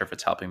I'm not sure if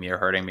it's helping me or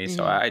hurting me.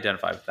 So I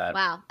identify with that.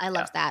 Wow. I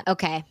love that.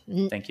 Okay.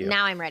 Thank you.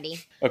 Now I'm ready.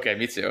 Okay.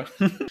 Me too.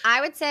 I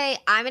would say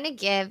I'm going to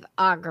give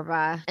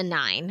Agrabah a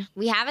 9.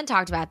 We haven't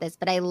talked about this,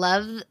 but I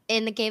love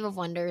in the Cave of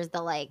Wonders,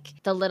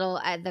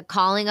 the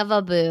calling of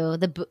Abu,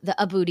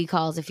 the booty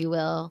calls, if you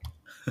will.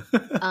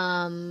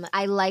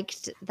 I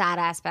liked that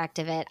aspect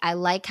of it. I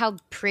like how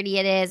pretty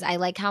it is. I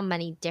like how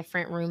many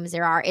different rooms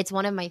there are. It's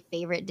one of my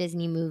favorite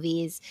Disney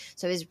movies,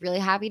 so I was really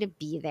happy to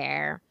be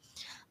there.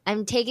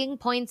 I'm taking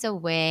points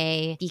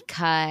away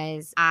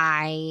because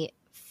I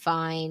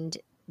find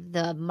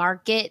the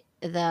market,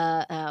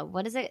 the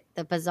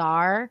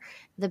bazaar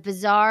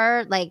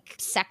like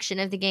section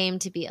of the game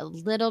to be a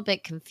little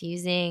bit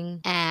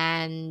confusing,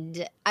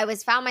 and I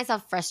found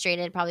myself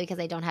frustrated probably because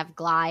I don't have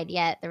Glide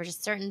yet. There were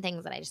just certain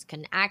things that I just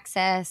couldn't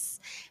access,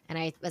 and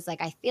I was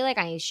like, I feel like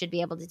I should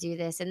be able to do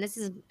this, and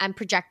I'm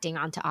projecting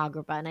onto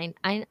Agrabah,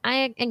 and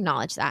I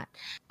acknowledge that.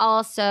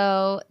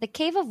 Also, the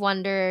Cave of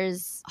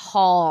Wonders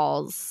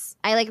halls,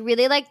 I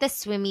really like the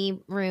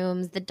swimmy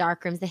rooms, the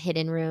dark rooms, the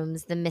hidden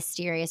rooms, the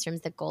mysterious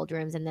rooms, the gold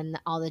rooms, and then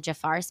all the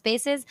Jafar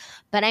spaces.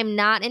 But I'm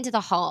not into the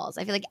halls.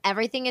 I feel like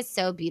everything is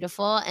so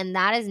beautiful, and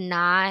that is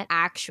not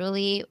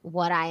actually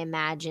what I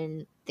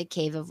imagine the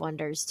Cave of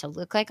Wonders to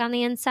look like on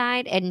the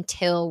inside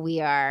until we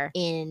are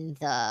in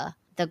the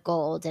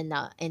gold and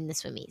in the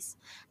swimmies.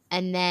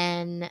 And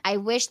then I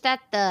wish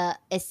that the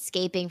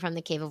escaping from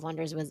the Cave of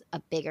Wonders was a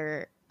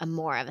bigger a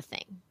more of a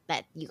thing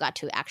that you got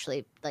to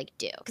actually like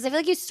do. Because I feel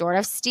like you sort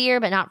of steer,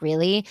 but not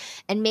really.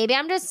 And maybe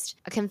I'm just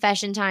a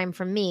confession time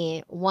from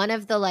me. One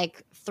of the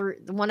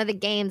one of the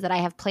games that I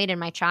have played in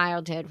my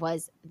childhood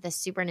was the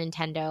Super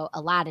Nintendo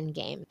Aladdin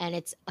game, and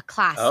it's a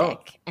classic.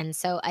 Oh. And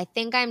so I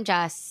think I'm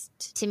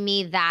just, to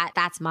me,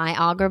 that's my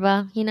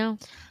Agrabah, you know?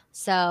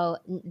 So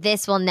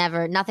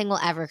nothing will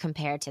ever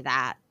compare to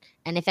that.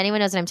 And if anyone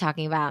knows what I'm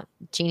talking about,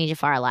 Genie,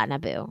 Jafar, Aladdin,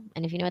 Abu.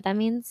 And if you know what that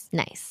means,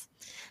 nice.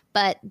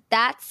 But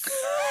that's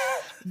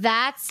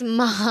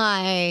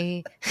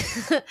my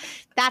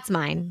that's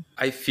mine.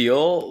 I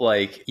feel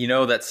like, you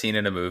know, that scene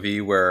in a movie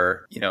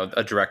where, you know,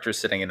 a director's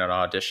sitting in an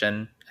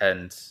audition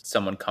and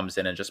someone comes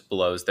in and just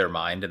blows their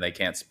mind and they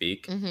can't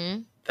speak.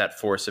 Mm-hmm. That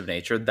force of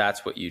nature.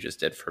 That's what you just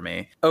did for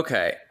me.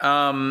 Okay.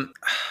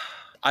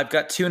 I've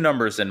got two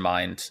numbers in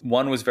mind.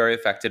 One was very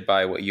affected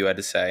by what you had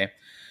to say.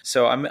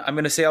 So I'm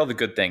going to say all the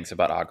good things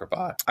about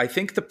Agrabah. I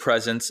think the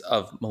presence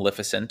of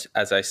Maleficent,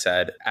 as I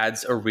said,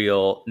 adds a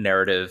real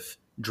narrative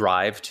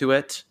drive to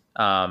it.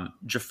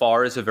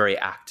 Jafar is a very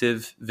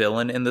active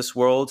villain in this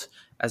world,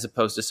 as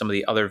opposed to some of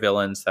the other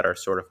villains that are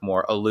sort of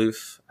more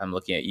aloof. I'm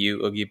looking at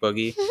you, Oogie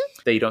Boogie,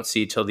 that you don't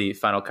see till the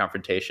final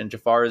confrontation.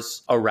 Jafar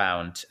is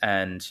around,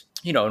 and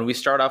you know, and we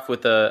start off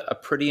with a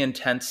pretty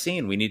intense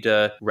scene. We need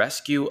to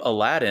rescue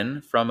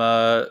Aladdin from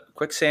a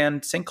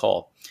quicksand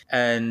sinkhole.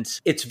 And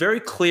it's very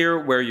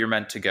clear where you're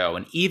meant to go.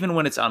 And even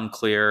when it's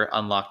unclear,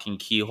 unlocking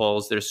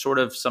keyholes, there's sort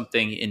of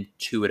something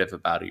intuitive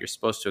about it. You're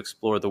supposed to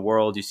explore the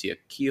world. You see a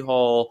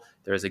keyhole.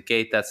 There's a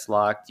gate that's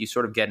locked. You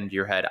sort of get into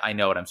your head, I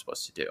know what I'm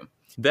supposed to do.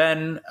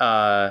 Then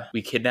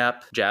we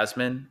kidnap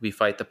Jasmine. We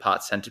fight the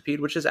pot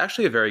centipede, which is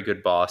actually a very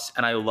good boss.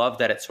 And I love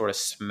that it sort of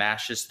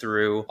smashes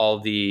through all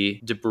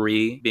the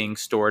debris being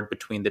stored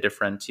between the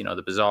different, you know,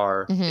 the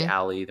bazaar, the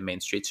alley, the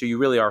main street. So you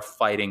really are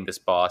fighting this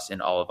boss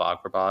in all of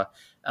Agrabah.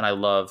 And I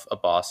love a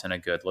boss in a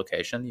good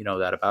location. You know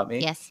that about me.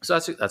 Yes. So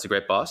that's a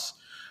great boss.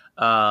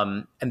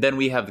 And then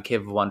we have the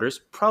Cave of Wonders,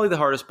 probably the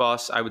hardest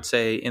boss, I would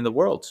say, in the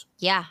world.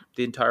 Yeah.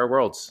 The entire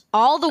world.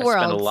 All the world.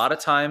 I spent a lot of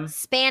time.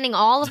 Spanning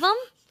all of them?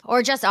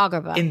 Or just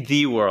Agrabah? In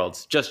the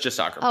world. Just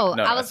Agrabah. Oh,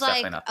 no, I was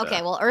like,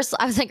 okay, well,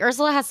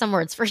 Ursula has some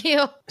words for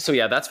you. So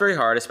yeah, that's very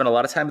hard. I spent a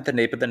lot of time at the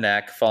nape of the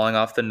neck, falling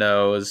off the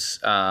nose,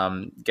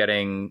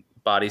 getting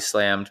body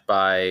slammed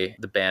by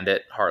the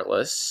bandit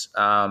Heartless.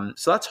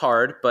 So that's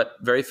hard, but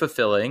very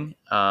fulfilling.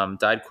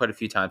 Died quite a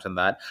few times on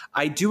that.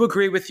 I do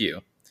agree with you.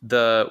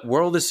 The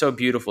world is so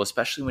beautiful,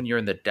 especially when you're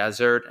in the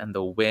desert and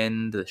the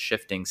wind, the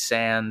shifting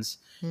sands.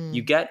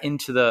 You get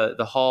into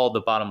the hall, the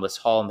bottomless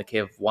hall in the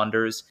Cave of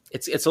Wonders.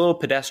 It's a little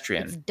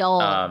pedestrian. It's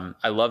dull.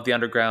 I love the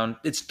underground.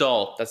 It's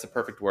dull. That's the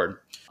perfect word.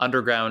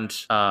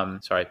 Underground,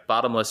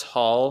 bottomless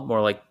hall,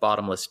 more like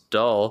bottomless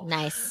dull.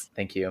 Nice.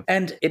 Thank you.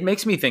 And it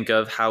makes me think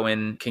of how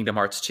in Kingdom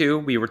Hearts 2,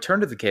 we return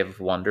to the Cave of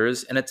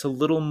Wonders, and it's a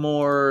little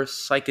more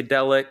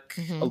psychedelic,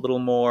 a little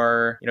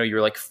more, you know,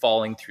 you're like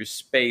falling through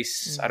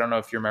space. I don't know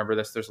if you remember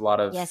this. There's a lot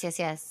of...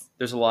 Yes.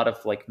 There's a lot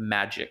of like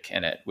magic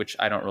in it, which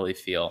I don't really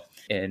feel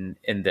in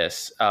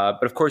this.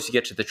 But of course, you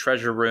get to the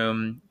treasure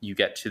room. You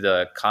get to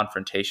the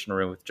confrontation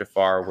room with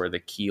Jafar, where the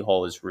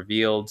keyhole is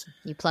revealed.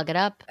 You plug it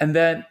up, and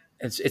then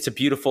it's a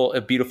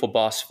beautiful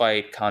boss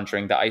fight,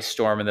 conjuring the ice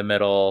storm in the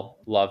middle.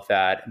 Love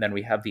that. And then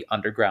we have the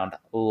underground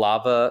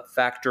lava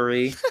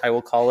factory, I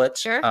will call it.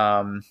 Sure.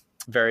 A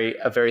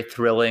very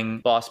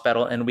thrilling boss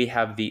battle. And we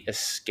have the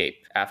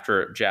escape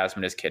after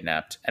Jasmine is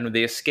kidnapped. And with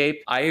the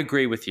escape, I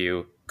agree with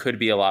you, could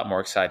be a lot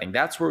more exciting.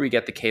 That's where we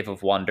get the Cave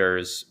of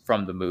Wonders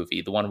from the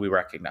movie, the one we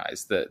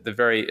recognize, the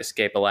very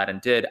escape Aladdin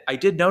did. I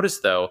did notice,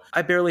 though,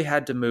 I barely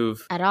had to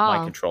move at all.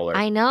 My controller.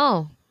 I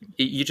know.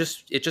 It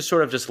just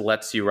sort of just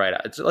lets you right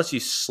out. It lets you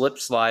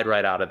slide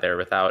right out of there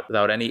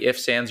without any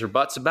ifs, ands, or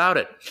buts about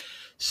it.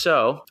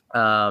 So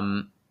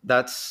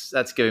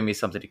that's giving me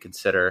something to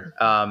consider.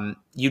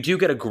 You do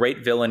get a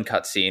great villain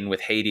cutscene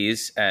with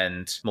Hades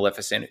and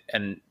Maleficent,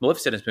 and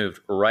Maleficent has moved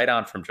right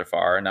on from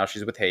Jafar, and now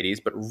she's with Hades,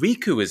 but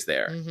Riku is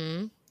there.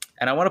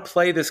 And I want to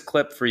play this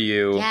clip for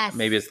you,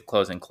 maybe as the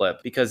closing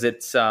clip, because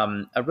it's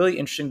a really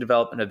interesting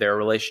development of their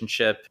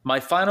relationship. My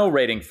final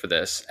rating for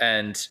this,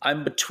 and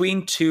I'm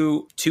between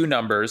two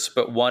numbers,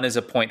 but one is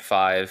a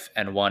 0.5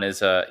 and one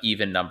is a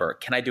even number.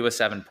 Can I do a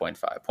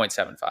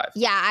 0.75?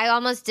 Yeah, I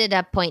almost did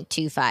a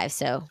 0.25,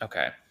 so.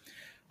 Okay.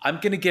 I'm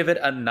going to give it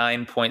a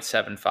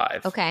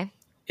 9.75. Okay.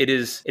 It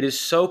is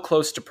so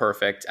close to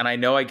perfect, and I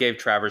know I gave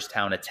Traverse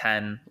Town a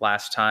 10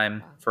 last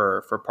time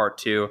for part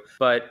 2,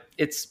 but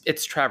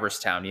it's Traverse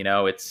Town, you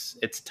know, it's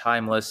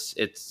timeless,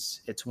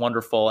 it's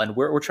wonderful, and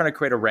we're trying to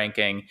create a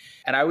ranking,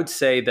 and I would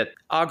say that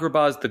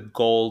Agrabah is the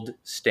gold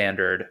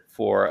standard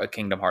for a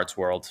Kingdom Hearts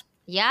world.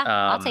 Yeah,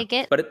 I'll take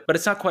it. But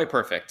it's not quite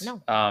perfect. No.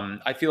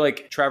 I feel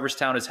like Traverse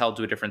Town is held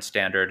to a different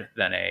standard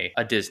than a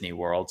Disney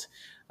world.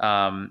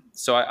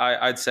 So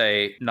I'd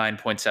say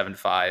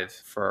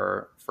 9.75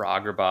 for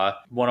Agrabah.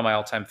 One of my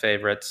all-time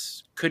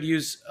favorites. Could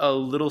use a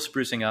little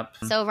sprucing up.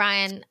 So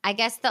Ryan, I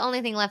guess the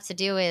only thing left to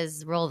do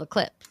is roll the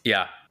clip.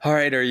 Yeah. All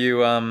right. Are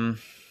you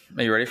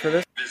ready for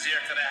this? Vizier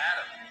could have had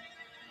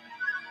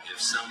him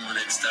if someone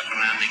had stuck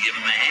around to give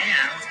him a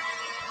hand.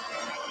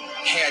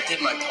 Hey, I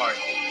did my part.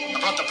 I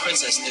brought the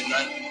princess, didn't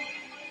I?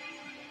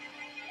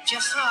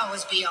 Jafar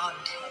was beyond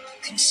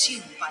help,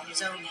 consumed by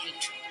his own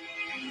hatred.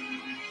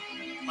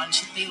 One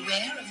should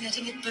beware of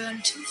letting it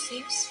burn too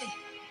fiercely.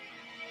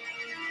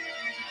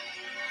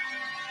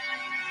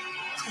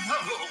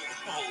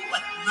 Whoa,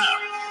 let them know.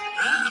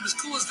 I'm as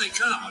cool as they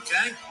come,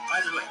 okay?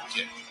 By the way,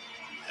 kid,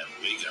 have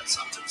we got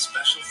something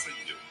special for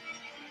you?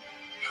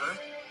 Huh?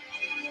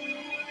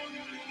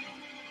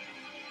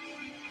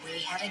 We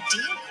had a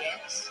deal,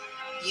 yes?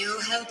 You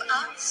help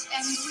us,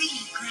 and we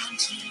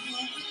grant you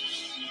your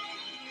wish.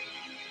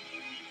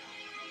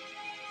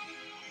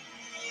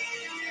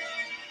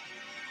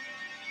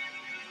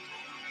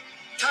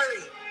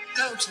 Hurry,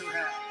 go to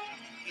her.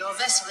 Your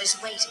vessel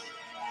is waiting.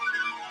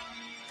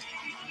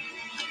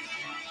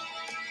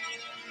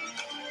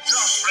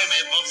 Just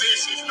remember,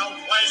 this is no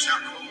pleasure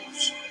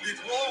cruise. It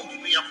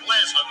won't be a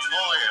pleasant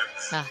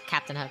voyage.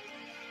 Captain Hook.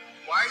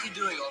 Why are you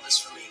doing all this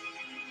for me?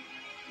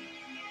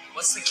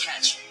 What's the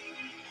catch?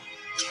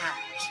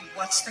 Catch?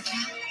 What's the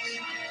catch?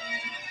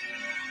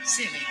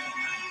 Silly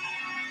boy.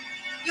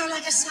 You're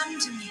like a son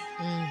to me.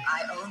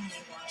 I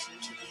only want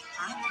you to be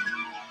happy.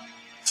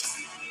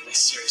 I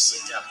seriously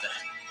doubt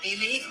that.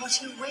 Believe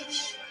what you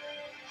wish.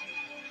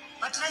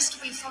 But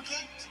lest we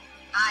forget,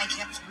 I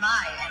kept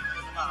my end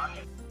of the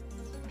bargain.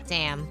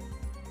 Damn.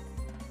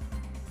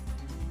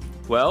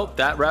 Well,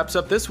 that wraps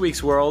up this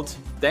week's World.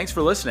 Thanks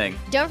for listening.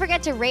 Don't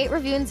forget to rate,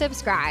 review, and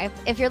subscribe.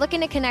 If you're looking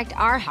to connect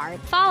our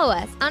hearts, follow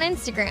us on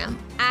Instagram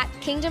at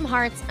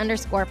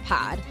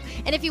KingdomHearts_pod.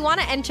 And if you want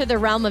to enter the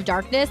realm of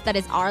darkness that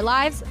is our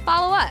lives,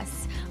 follow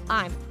us.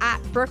 I'm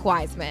at Brooke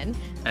Wiseman.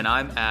 And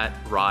I'm at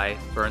Rye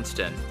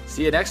Bernstein.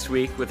 See you next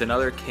week with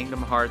another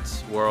Kingdom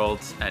Hearts World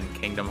and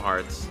Kingdom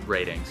Hearts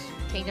ratings.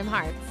 Kingdom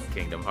Hearts,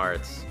 Kingdom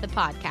Hearts. the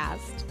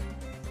podcast.